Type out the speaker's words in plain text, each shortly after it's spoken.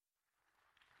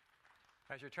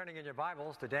As you're turning in your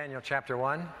Bibles to Daniel chapter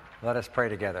 1, let us pray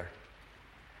together.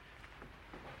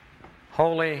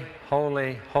 Holy,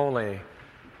 holy, holy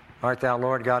art thou,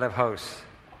 Lord God of hosts.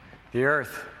 The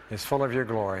earth is full of your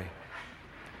glory.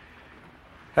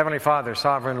 Heavenly Father,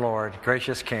 sovereign Lord,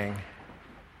 gracious King,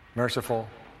 merciful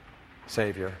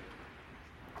Savior,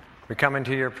 we come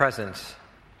into your presence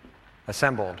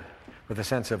assembled with a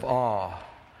sense of awe,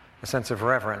 a sense of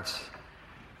reverence,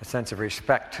 a sense of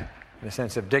respect, and a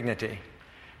sense of dignity,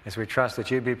 as we trust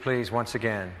that you'd be pleased once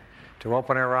again to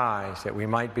open our eyes that we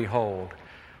might behold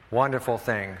wonderful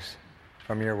things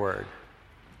from your word.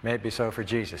 May it be so for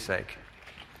Jesus' sake.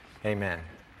 Amen.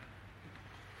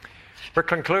 We're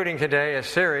concluding today a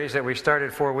series that we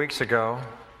started 4 weeks ago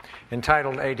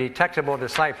entitled A Detectable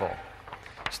Disciple.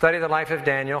 Study the life of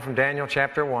Daniel from Daniel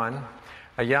chapter 1,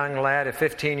 a young lad of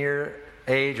 15-year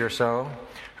age or so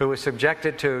who was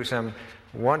subjected to some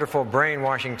wonderful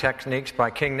brainwashing techniques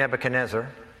by King Nebuchadnezzar.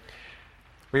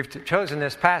 We've chosen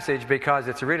this passage because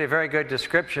it's a really very good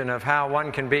description of how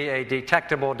one can be a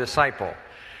detectable disciple.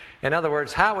 In other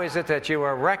words, how is it that you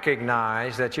are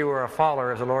recognized that you are a follower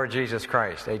of the Lord Jesus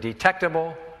Christ? A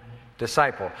detectable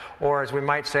disciple, or as we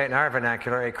might say it in our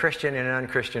vernacular, a Christian in an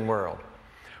unchristian world.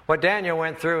 What Daniel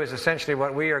went through is essentially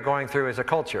what we are going through as a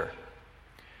culture.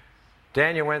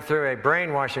 Daniel went through a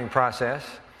brainwashing process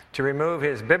to remove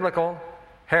his biblical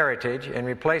heritage and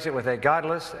replace it with a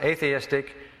godless,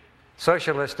 atheistic,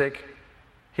 socialistic,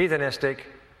 heathenistic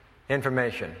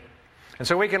information. And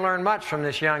so we can learn much from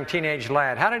this young teenage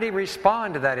lad. How did he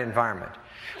respond to that environment?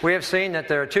 We have seen that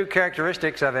there are two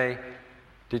characteristics of a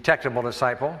detectable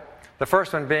disciple. The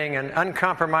first one being an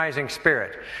uncompromising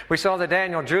spirit. We saw that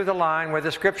Daniel drew the line where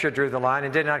the Scripture drew the line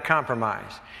and did not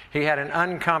compromise. He had an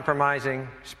uncompromising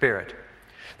spirit.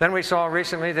 Then we saw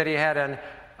recently that he had an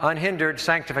unhindered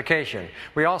sanctification.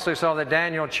 We also saw that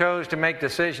Daniel chose to make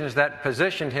decisions that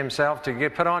positioned himself to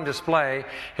put on display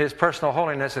his personal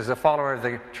holiness as a follower of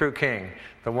the true King,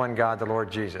 the one God, the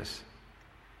Lord Jesus.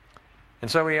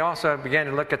 And so we also began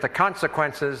to look at the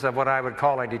consequences of what I would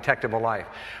call a detectable life.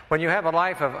 When you have a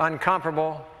life of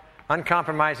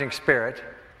uncompromising spirit,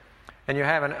 and you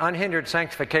have an unhindered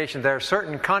sanctification, there are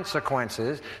certain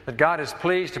consequences that God is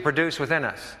pleased to produce within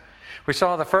us. We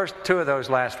saw the first two of those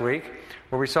last week,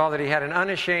 where we saw that he had an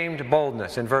unashamed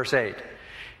boldness in verse 8.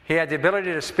 He had the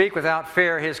ability to speak without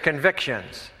fear his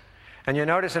convictions. And you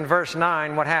notice in verse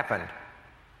 9 what happened.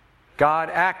 God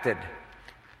acted.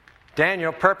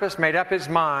 Daniel purposed, made up his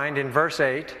mind in verse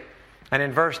 8, and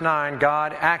in verse 9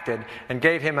 God acted and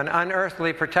gave him an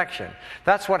unearthly protection.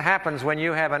 That's what happens when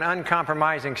you have an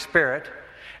uncompromising spirit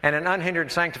and an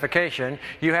unhindered sanctification.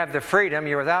 You have the freedom,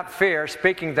 you're without fear,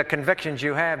 speaking the convictions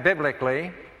you have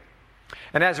biblically.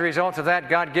 And as a result of that,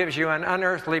 God gives you an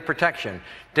unearthly protection.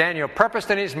 Daniel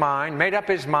purposed in his mind, made up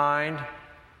his mind,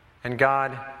 and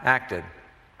God acted.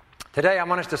 Today I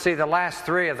want us to see the last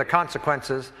three of the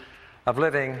consequences of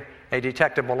living a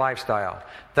detectable lifestyle.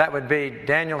 That would be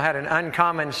Daniel had an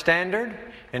uncommon standard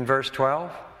in verse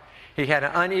 12. He had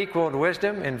an unequaled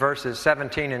wisdom in verses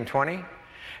 17 and 20.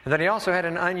 And then he also had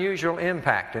an unusual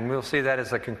impact, and we'll see that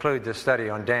as I conclude this study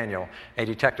on Daniel, a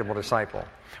detectable disciple.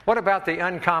 What about the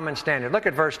uncommon standard? Look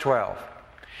at verse 12.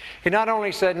 He not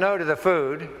only said no to the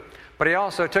food, but he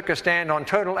also took a stand on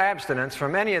total abstinence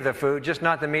from any of the food, just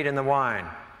not the meat and the wine.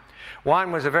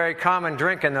 Wine was a very common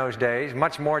drink in those days,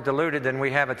 much more diluted than we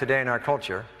have it today in our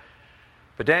culture.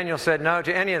 But Daniel said no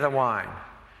to any of the wine,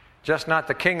 just not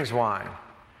the king's wine,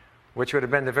 which would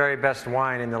have been the very best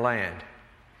wine in the land.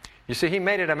 You see, he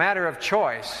made it a matter of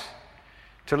choice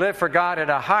to live for God at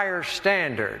a higher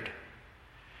standard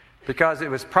because it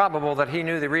was probable that he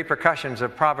knew the repercussions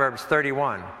of Proverbs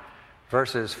 31,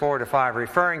 verses 4 to 5,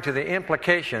 referring to the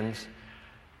implications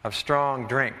of strong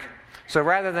drink. So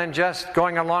rather than just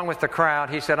going along with the crowd,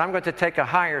 he said, I'm going to take a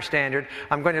higher standard.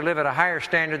 I'm going to live at a higher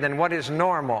standard than what is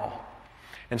normal.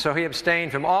 And so he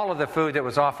abstained from all of the food that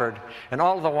was offered and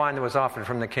all of the wine that was offered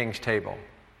from the king's table.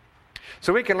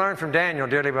 So we can learn from Daniel,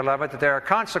 dearly beloved, that there are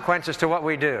consequences to what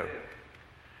we do.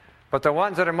 But the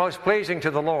ones that are most pleasing to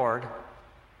the Lord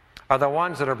are the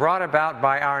ones that are brought about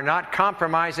by our not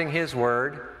compromising his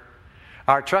word,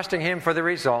 our trusting him for the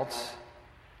results,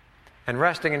 and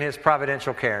resting in his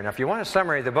providential care. Now, if you want a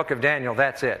summary of the book of Daniel,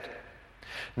 that's it.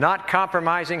 Not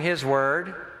compromising his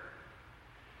word,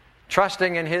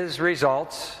 trusting in his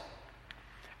results,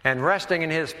 and resting in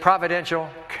his providential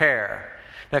care.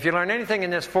 Now, if you learn anything in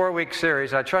this 4-week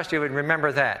series, I trust you would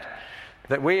remember that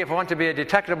we, if we want to be a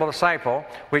detectable disciple,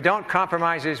 we don't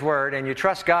compromise his word, and you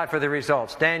trust God for the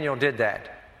results. Daniel did that.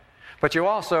 But you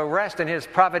also rest in his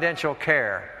providential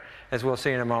care, as we'll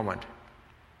see in a moment.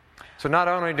 So not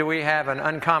only do we have an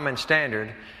uncommon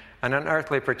standard, an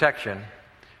unearthly protection,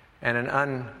 and an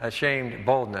unashamed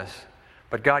boldness,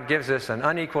 but God gives us an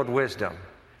unequaled wisdom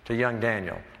to young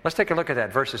Daniel. Let's take a look at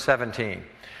that, verses 17.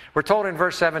 We're told in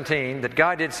verse 17 that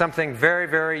God did something very,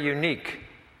 very unique.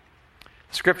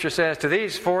 Scripture says, to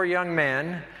these 4 young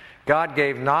men, God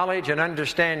gave knowledge and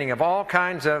understanding of all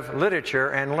kinds of literature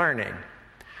and learning.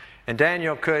 And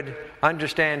Daniel could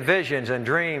understand visions and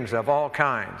dreams of all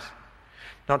kinds.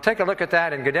 Now take a look at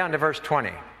that and go down to verse 20.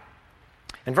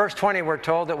 In verse 20, we're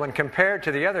told that when compared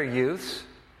to the other youths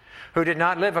who did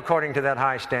not live according to that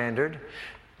high standard,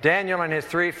 Daniel and his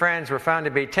 3 friends were found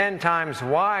to be 10 times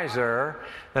wiser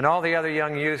than all the other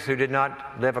young youths who did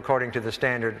not live according to the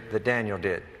standard that Daniel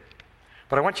did.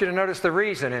 But I want you to notice the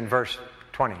reason in verse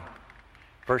 20,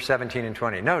 verse 17 and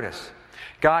 20. Notice,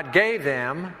 God gave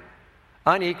them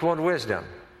unequaled wisdom.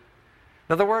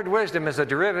 Now, the word wisdom is a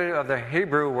derivative of the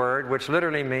Hebrew word, which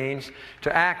literally means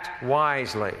to act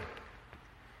wisely.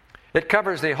 It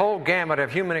covers the whole gamut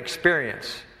of human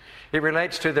experience. It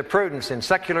relates to the prudence in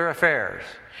secular affairs.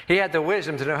 He had the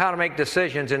wisdom to know how to make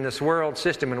decisions in this world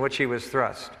system in which he was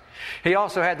thrust. He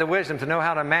also had the wisdom to know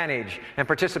how to manage and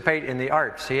participate in the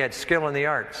arts. He had skill in the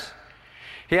arts.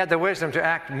 He had the wisdom to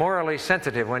act morally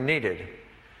sensitive when needed.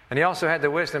 And he also had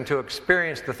the wisdom to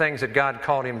experience the things that God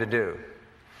called him to do.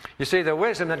 You see, the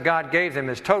wisdom that God gave them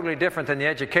is totally different than the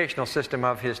educational system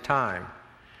of his time.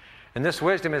 And this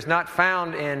wisdom is not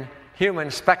found in human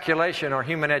speculation or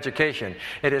human education.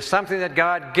 It is something that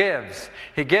God gives.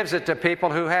 He gives it to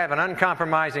people who have an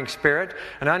uncompromising spirit,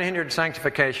 an unhindered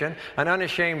sanctification, an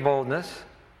unashamed boldness,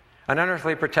 an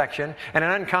unearthly protection, and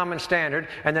an uncommon standard.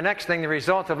 And the next thing, the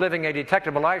result of living a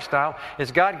detectable lifestyle,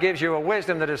 is God gives you a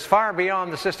wisdom that is far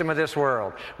beyond the system of this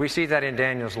world. We see that in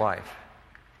Daniel's life.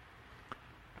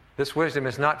 This wisdom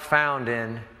is not found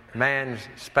in man's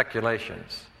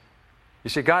speculations. You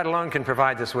see, God alone can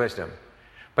provide this wisdom.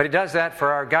 But He does that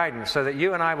for our guidance, so that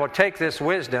you and I will take this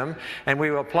wisdom and we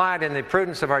will apply it in the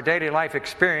prudence of our daily life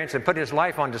experience and put His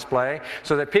life on display,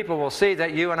 so that people will see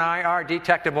that you and I are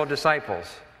detectable disciples.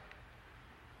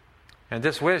 And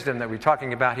this wisdom that we're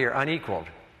talking about here, unequaled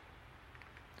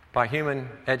by human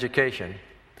education,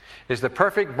 is the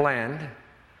perfect blend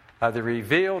of the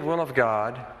revealed will of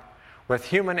God with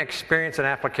human experience and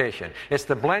application. It's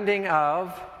the blending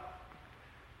of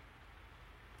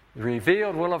the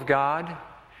revealed will of God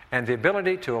and the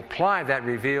ability to apply that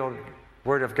revealed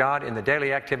Word of God in the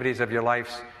daily activities of your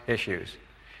life's issues.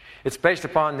 It's based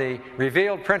upon the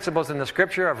revealed principles in the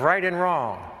Scripture of right and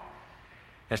wrong.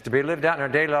 It's to be lived out in our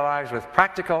daily lives with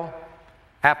practical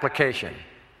application.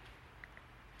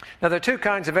 Now, there are 2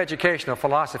 kinds of educational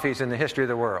philosophies in the history of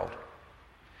the world.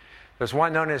 There's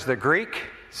one known as the Greek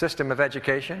system of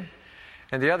education,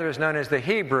 and the other is known as the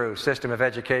Hebrew system of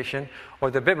education,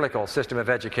 or the biblical system of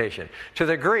education. To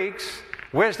the Greeks,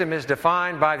 wisdom is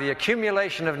defined by the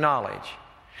accumulation of knowledge.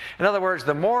 In other words,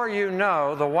 the more you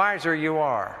know, the wiser you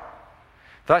are.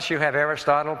 Thus you have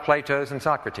Aristotle, Plato, and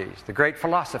Socrates, the great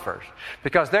philosophers,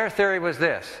 because their theory was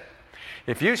this: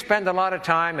 if you spend a lot of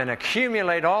time and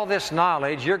accumulate all this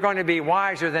knowledge, you're going to be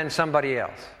wiser than somebody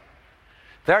else.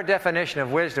 Their definition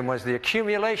of wisdom was the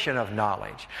accumulation of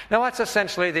knowledge. Now, that's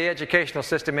essentially the educational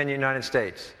system in the United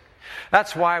States.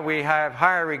 That's why we have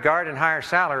higher regard and higher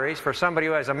salaries for somebody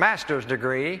who has a master's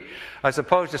degree as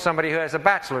opposed to somebody who has a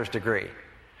bachelor's degree.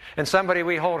 And somebody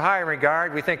we hold higher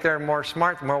regard, we think they're more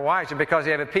smart, more wiser because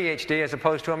they have a PhD as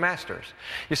opposed to a master's.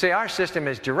 You see, our system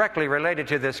is directly related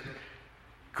to this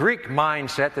Greek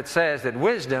mindset that says that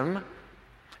wisdom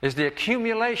is the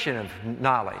accumulation of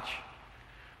knowledge.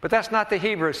 But that's not the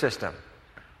Hebrew system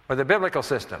or the biblical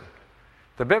system.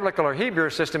 The biblical or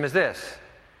Hebrew system is this: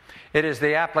 it is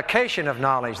the application of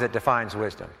knowledge that defines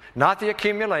wisdom. Not the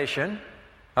accumulation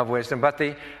of wisdom, but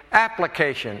the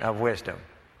application of wisdom.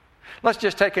 Let's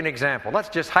just take an example. Let's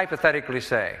just hypothetically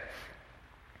say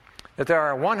that there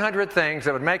are 100 things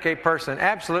that would make a person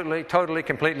absolutely, totally,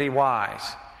 completely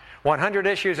wise. 100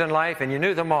 issues in life, and you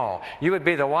knew them all. You would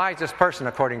be the wisest person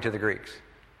according to the Greeks.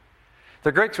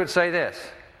 The Greeks would say this: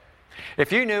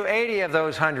 if you knew 80 of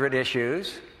those 100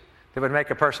 issues that would make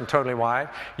a person totally wise,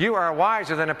 you are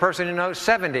wiser than a person who knows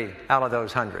 70 out of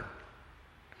those 100.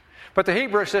 But the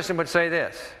Hebrew system would say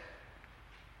this: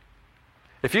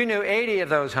 if you knew 80 of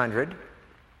those 100,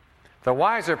 the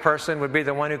wiser person would be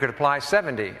the one who could apply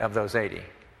 70 of those 80.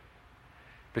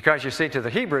 Because you see, to the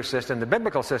Hebrew system, the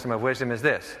biblical system of wisdom is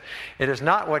this: it is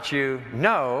not what you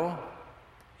know,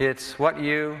 it's what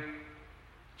you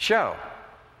show.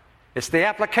 It's the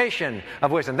application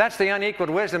of wisdom. That's the unequaled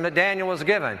wisdom that Daniel was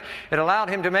given. It allowed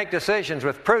him to make decisions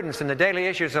with prudence in the daily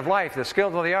issues of life, the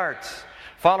skills of the arts,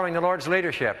 following the Lord's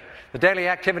leadership, the daily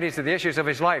activities of the issues of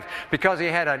his life, because he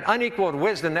had an unequaled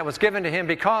wisdom that was given to him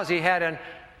because he had an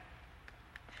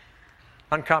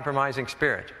uncompromising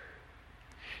spirit.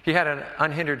 He had an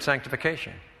unhindered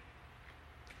sanctification.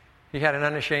 He had an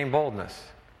unashamed boldness.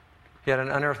 He had an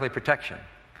unearthly protection.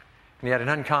 And he had an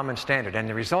uncommon standard. And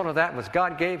the result of that was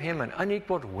God gave him an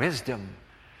unequaled wisdom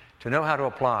to know how to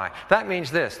apply. That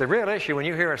means this. The real issue when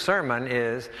you hear a sermon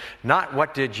is not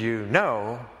what did you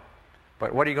know,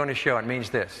 but what are you going to show? It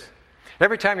means this.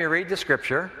 Every time you read the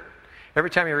Scripture, every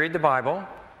time you read the Bible,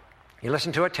 you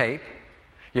listen to a tape,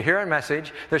 you hear a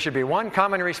message, there should be one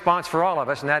common response for all of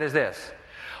us, and that is this.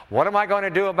 What am I going to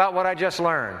do about what I just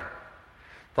learned?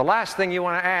 The last thing you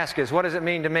want to ask is, what does it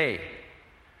mean to me?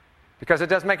 Because it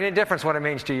doesn't make any difference what it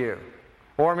means to you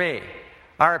or me.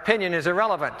 Our opinion is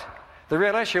irrelevant. The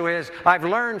real issue is, I've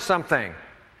learned something.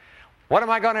 What am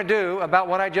I going to do about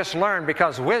what I just learned?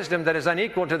 Because wisdom that is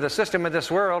unequal to the system of this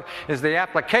world is the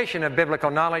application of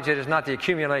biblical knowledge. It is not the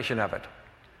accumulation of it.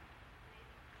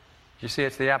 You see,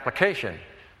 it's the application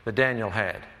that Daniel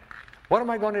had. What am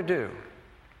I going to do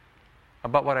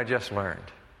about what I just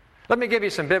learned? Let me give you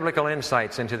some biblical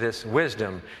insights into this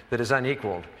wisdom that is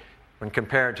unequaled when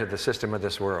compared to the system of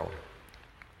this world.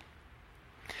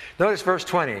 Notice verse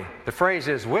 20. The phrase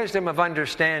is wisdom of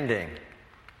understanding.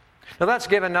 Now that's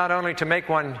given not only to make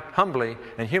one humbly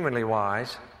and humanly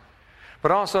wise,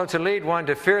 but also to lead one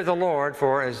to fear the Lord,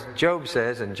 for as Job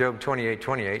says in Job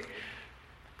 28:28,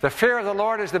 the fear of the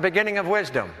Lord is the beginning of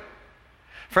wisdom.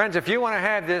 Friends, if you want to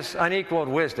have this unequaled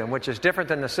wisdom, which is different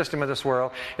than the system of this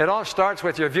world, it all starts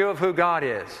with your view of who God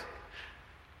is.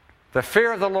 The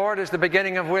fear of the Lord is the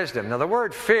beginning of wisdom. Now the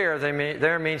word fear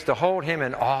there means to hold Him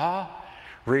in awe,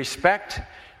 respect,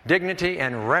 dignity,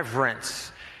 and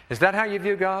reverence. Is that how you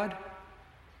view God?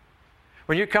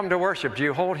 When you come to worship, do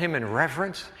you hold Him in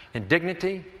reverence, in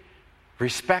dignity,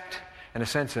 respect, and a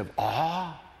sense of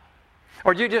awe?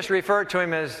 Or do you just refer to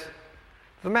Him as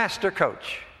the master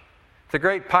coach, the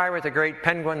great pirate, the great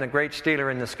penguin, the great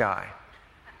stealer in the sky?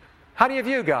 How do you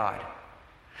view God?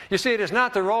 You see, it is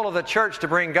not the role of the church to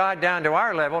bring God down to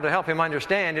our level to help Him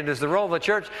understand. It is the role of the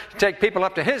church to take people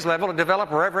up to His level to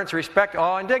develop reverence, respect,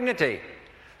 awe, and dignity.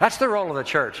 That's the role of the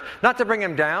church. Not to bring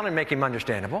Him down and make Him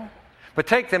understandable, but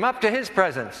take them up to His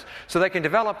presence so they can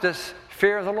develop this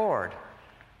fear of the Lord.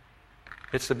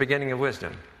 It's the beginning of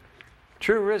wisdom.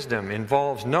 True wisdom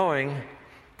involves knowing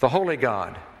the holy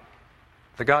God,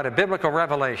 the God of biblical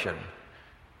revelation,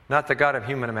 not the God of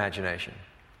human imagination.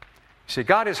 See,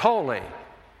 God is holy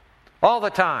all the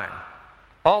time.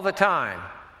 All the time.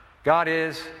 God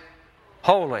is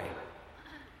holy.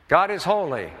 God is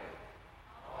holy.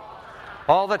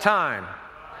 All the time.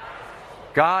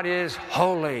 God is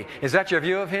holy. Is that your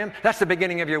view of Him? That's the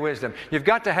beginning of your wisdom. You've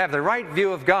got to have the right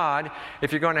view of God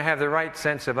if you're going to have the right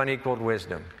sense of unequaled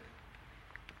wisdom.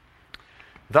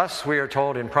 Thus, we are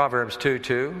told in Proverbs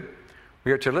 2:2,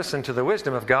 we are to listen to the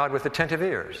wisdom of God with attentive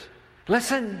ears.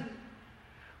 Listen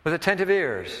with attentive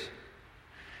ears.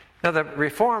 Now, the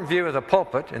Reformed view of the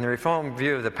pulpit and the Reformed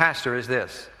view of the pastor is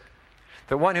this: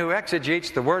 the one who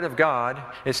exegetes the Word of God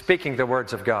is speaking the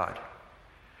words of God.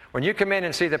 When you come in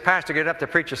and see the pastor get up to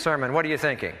preach a sermon, what are you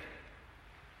thinking?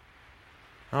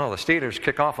 Oh, the Steelers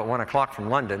kick off at 1 o'clock from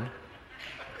London.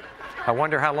 I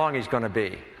wonder how long he's going to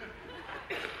be.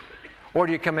 Or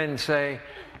do you come in and say,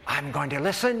 I'm going to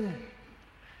listen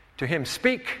to him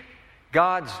speak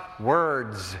God's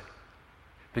words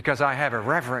because I have a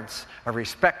reverence, a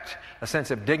respect, a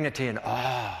sense of dignity and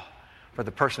awe for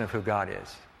the person of who God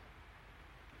is.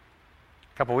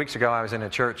 A couple weeks ago, I was in a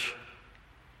church,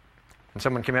 and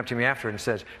someone came up to me after and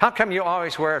says, how come you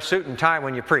always wear a suit and tie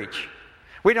when you preach?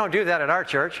 We don't do that at our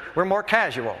church. We're more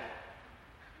casual.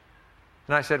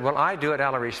 And I said, well, I do it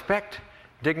out of respect,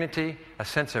 dignity, a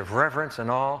sense of reverence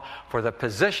and awe for the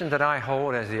position that I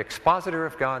hold as the expositor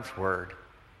of God's Word.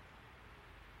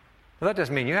 Well, that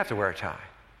doesn't mean you have to wear a tie.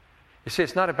 You see,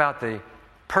 it's not about the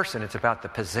person, it's about the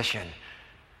position.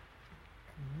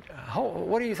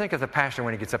 What do you think of the pastor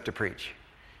when he gets up to preach?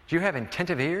 Do you have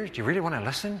attentive ears? Do you really want to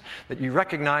listen? That you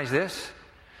recognize this?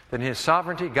 That in His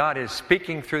sovereignty, God is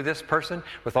speaking through this person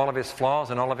with all of his flaws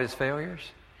and all of his failures?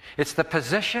 It's the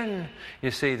position,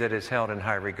 you see, that is held in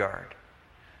high regard.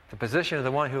 The position of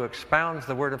the one who expounds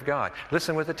the Word of God.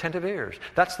 Listen with attentive ears.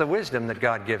 That's the wisdom that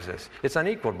God gives us. It's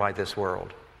unequaled by this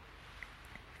world.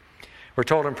 We're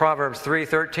told in Proverbs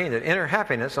 3:13 that inner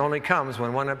happiness only comes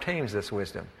when one obtains this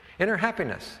wisdom. Inner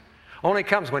happiness only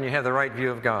comes when you have the right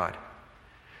view of God.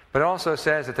 But it also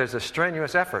says that there's a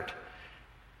strenuous effort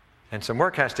and some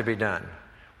work has to be done,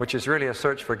 which is really a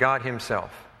search for God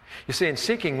Himself. You see, in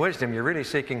seeking wisdom, you're really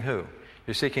seeking who?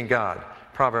 You're seeking God.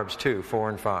 Proverbs 2, 4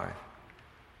 and 5.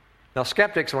 Now,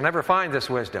 skeptics will never find this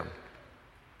wisdom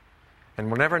and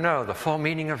will never know the full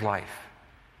meaning of life.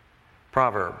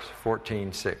 Proverbs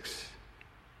 14, 6.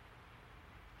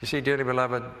 You see, dearly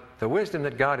beloved, the wisdom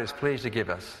that God is pleased to give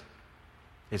us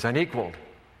is unequaled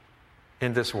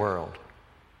in this world.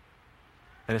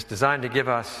 And it's designed to give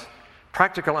us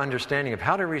practical understanding of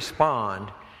how to respond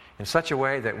in such a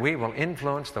way that we will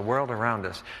influence the world around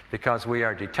us because we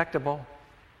are detectable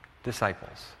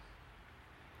disciples.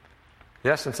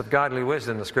 The essence of godly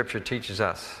wisdom, the Scripture teaches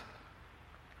us,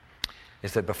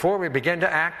 is that before we begin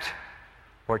to act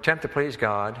or attempt to please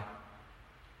God,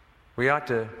 we ought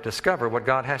to discover what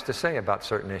God has to say about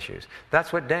certain issues.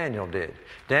 That's what Daniel did.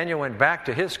 Daniel went back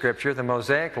to his Scripture, the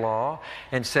Mosaic Law,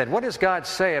 and said, what does God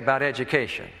say about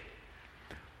education?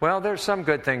 Well, there's some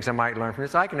good things I might learn from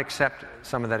this. I can accept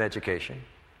some of that education.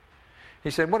 He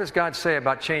said, what does God say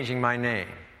about changing my name?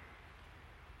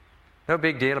 No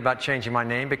big deal about changing my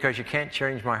name because you can't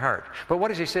change my heart. But what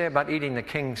does he say about eating the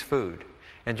king's food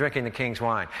and drinking the king's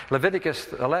wine?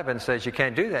 Leviticus 11 says you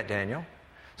can't do that, Daniel.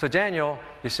 So Daniel,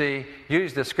 you see,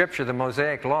 used the Scripture, the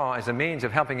Mosaic Law, as a means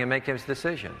of helping him make his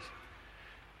decisions.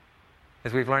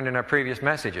 As we've learned in our previous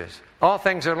messages, all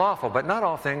things are lawful, but not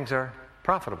all things are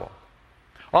profitable.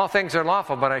 All things are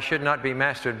lawful, but I should not be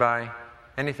mastered by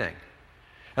anything.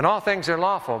 And all things are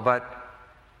lawful, but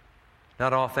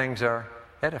not all things are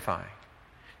edifying.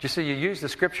 You see, you use the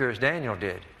Scripture as Daniel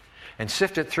did and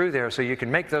sift it through there so you can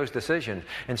make those decisions.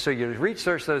 And so you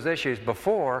research those issues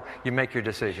before you make your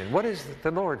decision. What does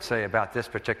the Lord say about this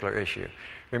particular issue?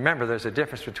 Remember, there's a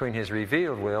difference between His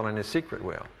revealed will and His secret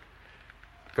will.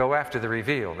 Go after the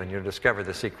revealed and you'll discover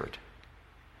the secret.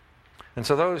 And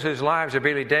so those whose lives are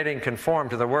really dating conform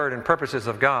to the Word and purposes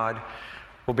of God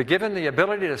will be given the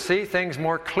ability to see things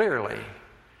more clearly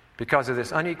because of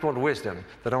this unequaled wisdom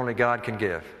that only God can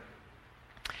give.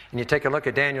 And you take a look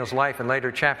at Daniel's life in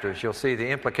later chapters, you'll see the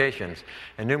implications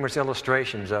and numerous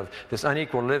illustrations of this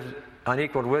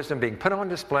unequaled wisdom being put on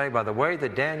display by the way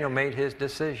that Daniel made his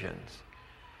decisions.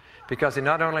 Because he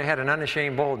not only had an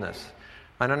unashamed boldness,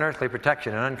 an unearthly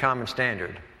protection, an uncommon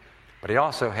standard, but he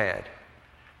also had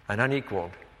an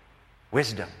unequaled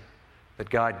wisdom that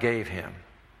God gave him.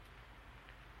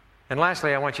 And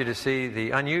lastly, I want you to see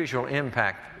the unusual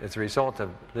impact as a result of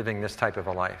living this type of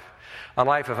a life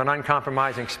of an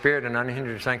uncompromising spirit and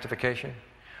unhindered sanctification.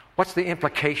 What's the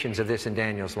implications of this in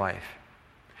Daniel's life?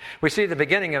 We see the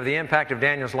beginning of the impact of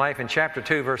Daniel's life in chapter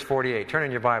 2, verse 48. Turn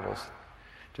in your Bibles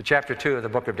to chapter 2 of the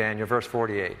book of Daniel, verse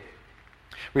 48.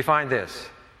 We find this.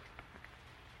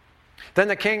 Then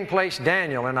the king placed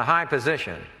Daniel in a high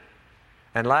position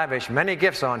and lavished many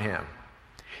gifts on him.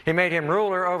 He made him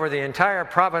ruler over the entire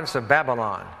province of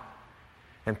Babylon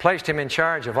and placed him in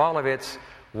charge of all of its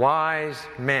wise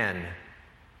men.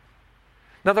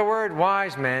 Now, the word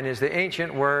wise men is the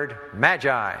ancient word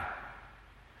magi.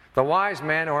 The wise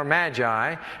men, or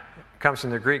magi, comes from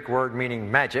the Greek word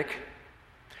meaning magic,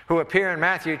 who appear in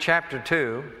Matthew chapter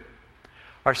 2,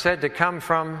 are said to come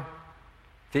from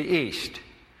the east.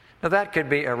 Now, that could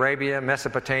be Arabia,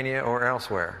 Mesopotamia, or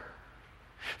elsewhere.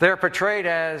 They're portrayed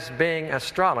as being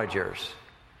astrologers,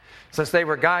 since they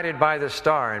were guided by the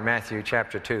star in Matthew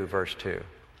chapter 2, verse 2.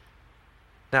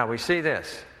 Now, we see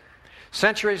this.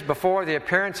 Centuries before the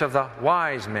appearance of the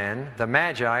wise men, the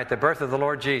magi, at the birth of the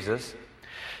Lord Jesus,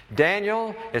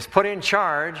 Daniel is put in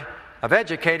charge of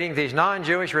educating these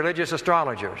non-Jewish religious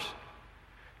astrologers,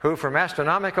 who from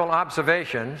astronomical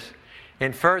observations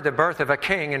inferred the birth of a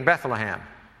king in Bethlehem.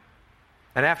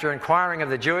 And after inquiring of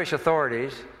the Jewish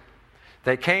authorities,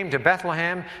 they came to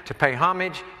Bethlehem to pay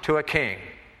homage to a king.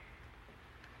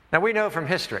 Now, we know from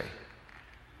history,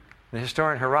 the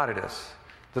historian Herodotus,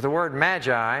 that the word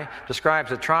magi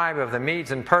describes a tribe of the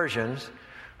Medes and Persians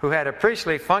who had a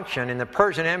priestly function in the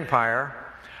Persian Empire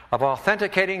of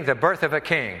authenticating the birth of a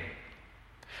king.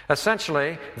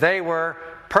 Essentially, they were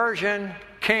Persian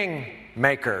king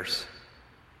makers.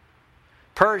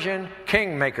 Persian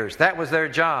king makers. That was their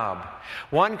job.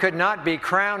 One could not be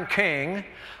crowned king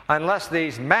unless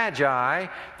these magi,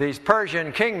 these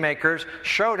Persian kingmakers,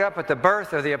 showed up at the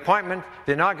birth or the appointment,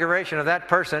 the inauguration of that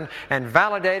person, and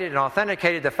validated and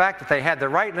authenticated the fact that they had the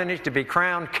right lineage to be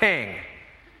crowned king.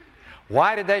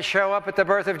 Why did they show up at the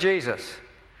birth of Jesus?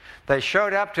 They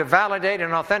showed up to validate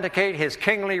and authenticate his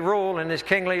kingly rule and his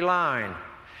kingly line.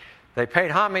 They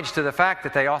paid homage to the fact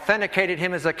that they authenticated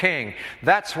him as a king.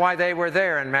 That's why they were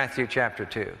there in Matthew chapter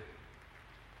 2.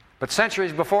 But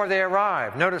centuries before they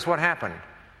arrived, notice what happened.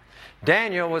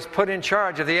 Daniel was put in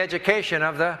charge of the education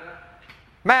of the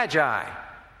magi,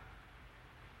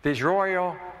 these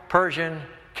royal Persian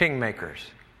kingmakers.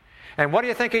 And what do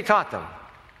you think he taught them?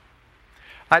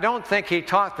 I don't think he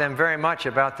taught them very much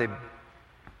about the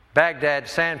Baghdad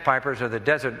Sandpipers or the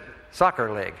Desert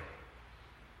Soccer League.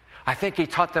 I think he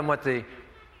taught them what the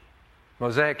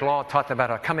Mosaic Law taught them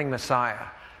about a coming Messiah,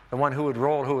 the one who would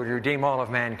rule, who would redeem all of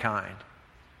mankind.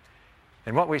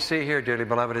 And what we see here, dearly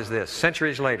beloved, is this.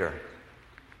 Centuries later,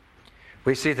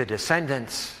 we see the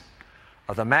descendants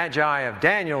of the Magi of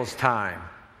Daniel's time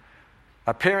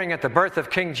appearing at the birth of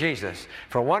King Jesus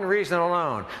for one reason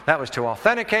alone. That was to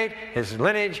authenticate his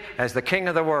lineage as the King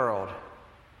of the world.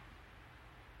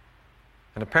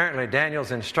 And apparently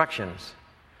Daniel's instructions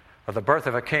of the birth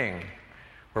of a king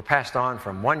were passed on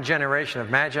from one generation of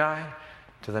Magi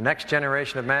to the next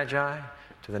generation of Magi,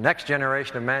 to the next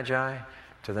generation of Magi,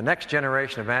 to the next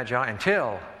generation of Magi,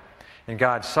 until, in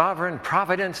God's sovereign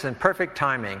providence and perfect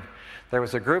timing, there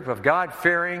was a group of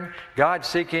God-fearing,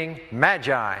 God-seeking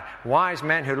Magi, wise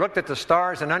men who looked at the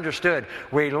stars and understood.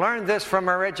 We learned this from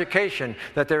our education,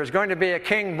 that there is going to be a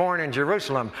king born in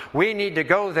Jerusalem. We need to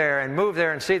go there and move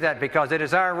there and see that, because it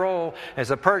is our role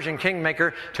as a Persian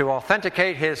kingmaker to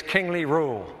authenticate his kingly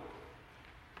rule.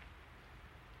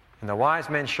 And the wise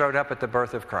men showed up at the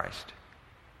birth of Christ.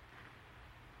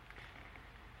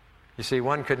 You see,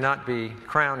 one could not be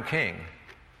crowned king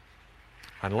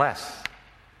unless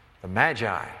the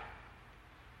Magi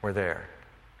were there.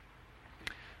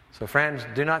 So friends,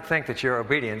 do not think that your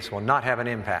obedience will not have an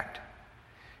impact.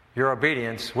 Your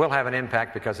obedience will have an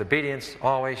impact, because obedience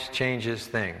always changes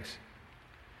things.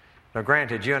 Now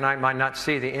granted, you and I might not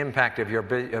see the impact of your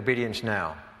obedience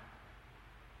now.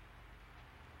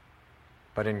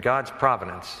 But in God's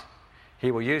providence,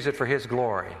 He will use it for His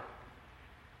glory.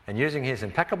 And using His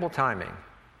impeccable timing,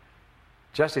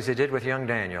 just as He did with young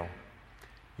Daniel,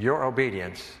 your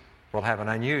obedience will have an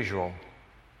unusual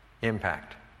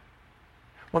impact.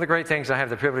 One of the great things I have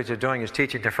the privilege of doing is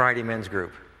teaching the Friday Men's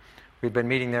Group. We've been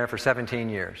meeting there for 17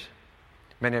 years.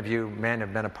 Many of you men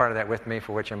have been a part of that with me,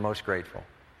 for which I'm most grateful.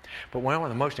 But one of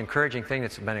the most encouraging things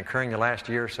that's been occurring the last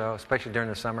year or so, especially during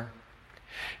the summer,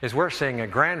 is we're seeing a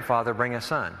grandfather bring a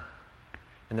son,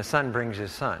 and the son brings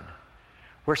his son.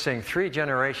 We're seeing 3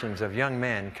 generations of young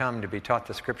men come to be taught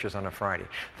the Scriptures on a Friday.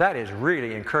 That is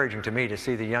really encouraging to me, to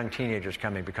see the young teenagers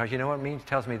coming, because you know what it means? It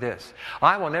tells me this.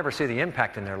 I will never see the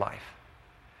impact in their life,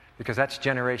 because that's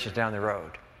generations down the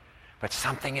road. But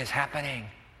something is happening.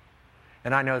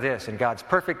 And I know this, in God's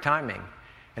perfect timing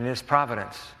and in His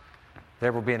providence,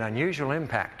 there will be an unusual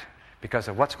impact because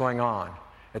of what's going on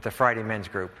at the Friday Men's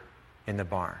Group in the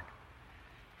barn.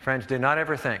 Friends, do not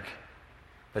ever think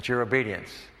that your obedience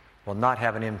will not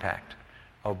have an impact.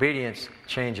 Obedience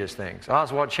changes things.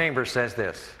 Oswald Chambers says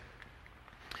this: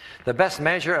 the best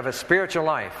measure of a spiritual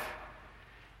life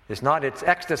is not its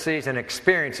ecstasies and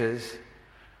experiences,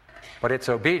 but its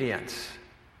obedience.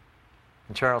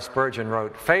 And Charles Spurgeon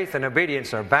wrote, faith and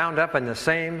obedience are bound up in the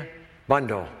same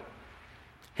bundle.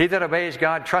 He that obeys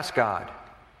God trusts God,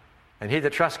 and he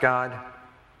that trusts God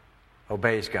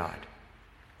obeys God.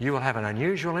 You will have an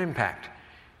unusual impact.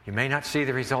 You may not see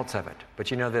the results of it, but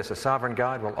you know this: a sovereign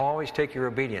God will always take your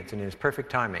obedience, and in His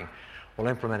perfect timing will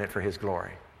implement it for His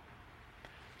glory.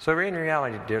 So in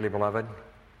reality, dearly beloved,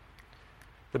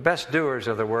 the best doers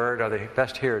of the Word are the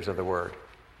best hearers of the Word.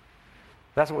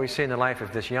 That's what we see in the life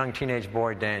of this young teenage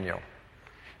boy, Daniel.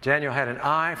 Daniel had an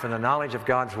eye for the knowledge of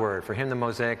God's Word, for him the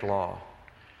Mosaic Law,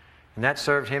 and that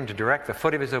served him to direct the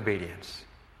foot of his obedience.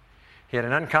 He had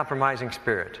an uncompromising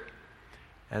spirit,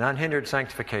 an unhindered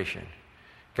sanctification.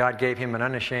 God gave him an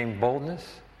unashamed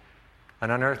boldness,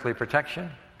 an unearthly protection,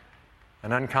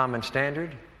 an uncommon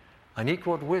standard,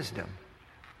 unequaled wisdom,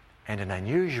 and an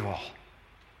unusual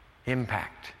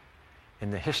impact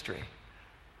in the history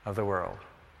of the world.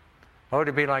 Oh,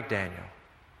 to be like Daniel,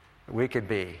 that we could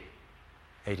be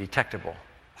a detectable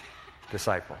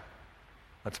disciple.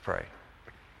 Let's pray.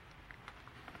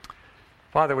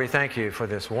 Father, we thank You for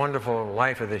this wonderful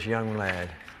life of this young lad.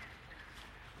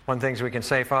 One of the things we can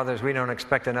say, Father, is we don't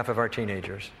expect enough of our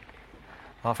teenagers.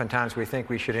 Oftentimes we think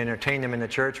we should entertain them in the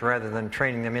church rather than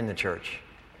training them in the church.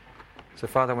 So,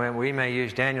 Father, we may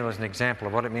use Daniel as an example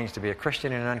of what it means to be a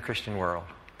Christian in an unchristian world.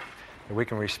 That we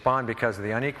can respond because of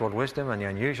the unequaled wisdom and the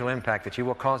unusual impact that You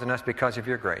will cause in us because of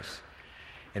Your grace.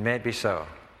 And may it be so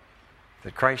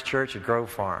that Christ Church at Grove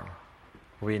Farm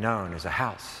will be known as a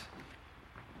house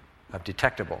of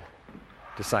detectable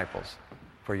disciples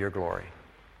for Your glory.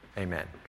 Amen.